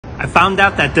I found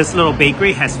out that this little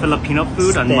bakery has Filipino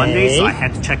food on Monday, so I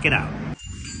had to check it out.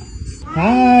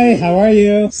 Hi, how are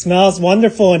you? Smells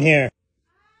wonderful in here.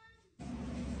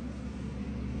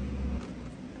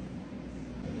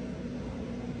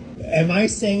 Am I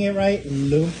saying it right?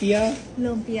 Lumpia?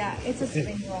 Lumpia. It's a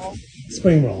spring roll.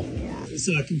 Spring roll. Yeah.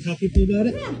 So I can tell people about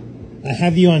it? Yeah. I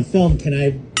have you on film. Can I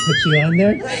put you on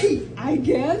there? I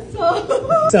guess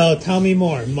so. So tell me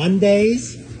more.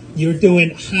 Mondays, you're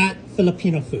doing hot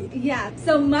Filipino food. Yeah.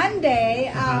 So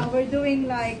Monday, we're doing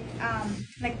like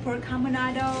pork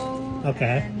hamonado.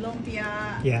 Okay. And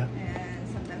lumpia. Yeah. And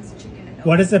sometimes chicken and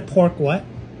What is it? Pork what?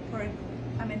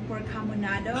 Pork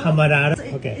hamonado. Hamonado. So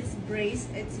Okay. It's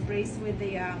braised. It's braised with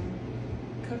the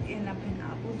cooked in a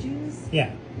pineapple juice.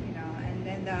 Yeah. You know, and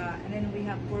then we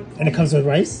have pork. And it comes with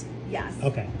rice? Yes.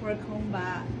 Okay. Pork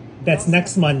homba. That's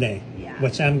next Monday. Yeah.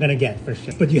 Which I'm gonna get for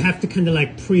sure. But you have to kind of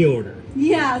like pre-order.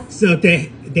 Yes. So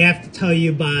they have to tell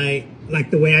you by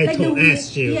like the way I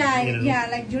asked you. Yeah, you know, yeah,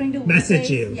 like during the message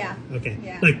weekdays, you. Yeah. Okay.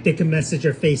 Yeah. Like they can message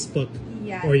your Facebook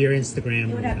or your Instagram.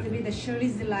 It would have to be the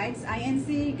Sherlie's Delights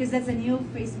INC because that's a new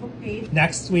Facebook page.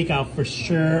 Next week I'll for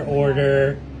sure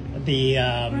order the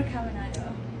Pork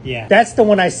hamonado. yeah. That's the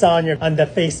one I saw on the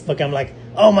Facebook. I'm like,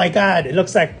 oh my god, it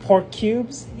looks like pork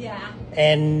cubes. Yeah.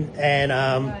 And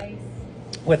Rice.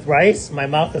 with rice, my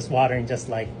mouth is watering just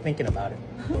like thinking about it.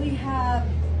 We have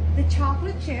the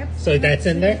chocolate chips. So that's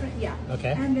in there? Yeah.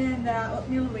 Okay. And then the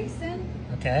oatmeal raisin.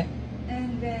 Okay.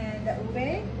 And then the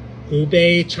ube.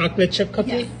 Ube chocolate chip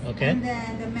cookie? Yes. Okay. And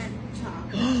then the mint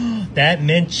chocolate. That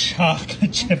mint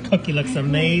chocolate chip cookie looks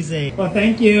amazing. Well,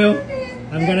 thank you.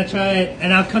 I'm gonna try it,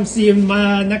 and I'll come see you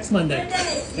next Monday.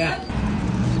 Yeah.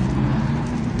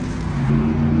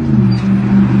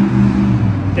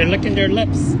 They're licking their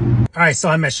lips. All right, so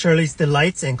I'm at Sherlie's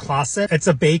Delights in Clawson. It's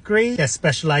a bakery that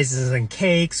specializes in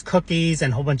cakes, cookies,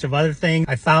 and a whole bunch of other things.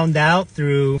 I found out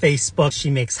through Facebook she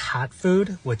makes hot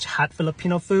food, hot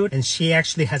Filipino food, and she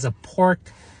actually has a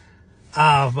pork,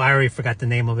 I already forgot the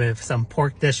name of it, some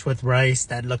pork dish with rice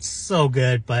that looks so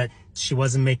good, but she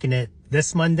wasn't making it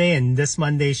this Monday, and this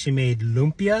Monday she made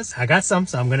lumpias. I got some,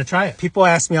 so I'm gonna try it. People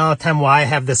ask me all the time why I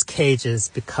have this cage is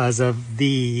because of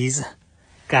these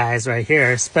guys right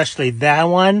here, especially that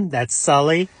one, that's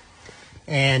Sully.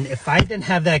 And if I didn't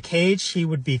have that cage, he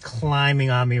would be climbing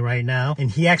on me right now. And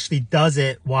he actually does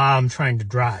it while I'm trying to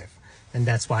drive. And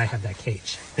that's why I have that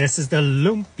cage. This is the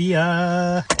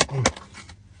lumpia.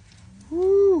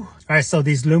 Woo. All right, so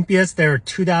these lumpias, they're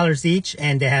 $2 each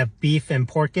and they have beef and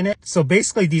pork in it. So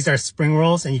basically these are spring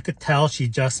rolls and you could tell she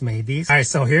just made these. All right,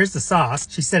 so here's the sauce.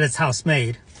 She said it's house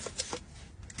made.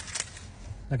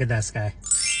 Look at that guy.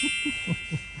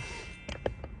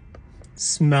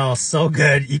 Smells so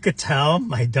good. You could tell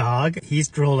my dog, he's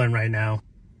drooling right now.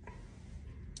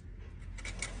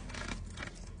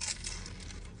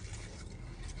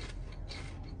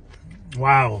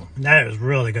 Wow, that is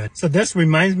really good. So this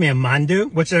reminds me of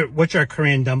mandu, which are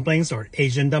Korean dumplings or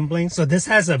Asian dumplings. So this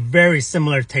has a very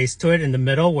similar taste to it in the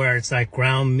middle where it's like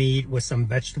ground meat with some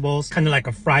vegetables, kind of like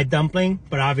a fried dumpling,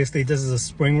 but obviously this is a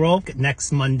spring roll.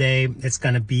 Next Monday, it's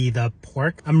gonna be the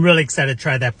pork. I'm really excited to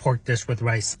try that pork dish with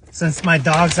rice. Since my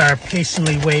dogs are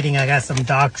patiently waiting, I got some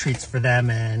dog treats for them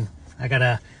and I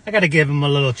gotta give them a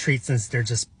little treat since they're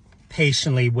just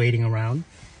patiently waiting around.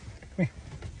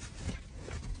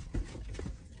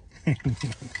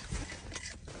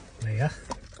 Leia.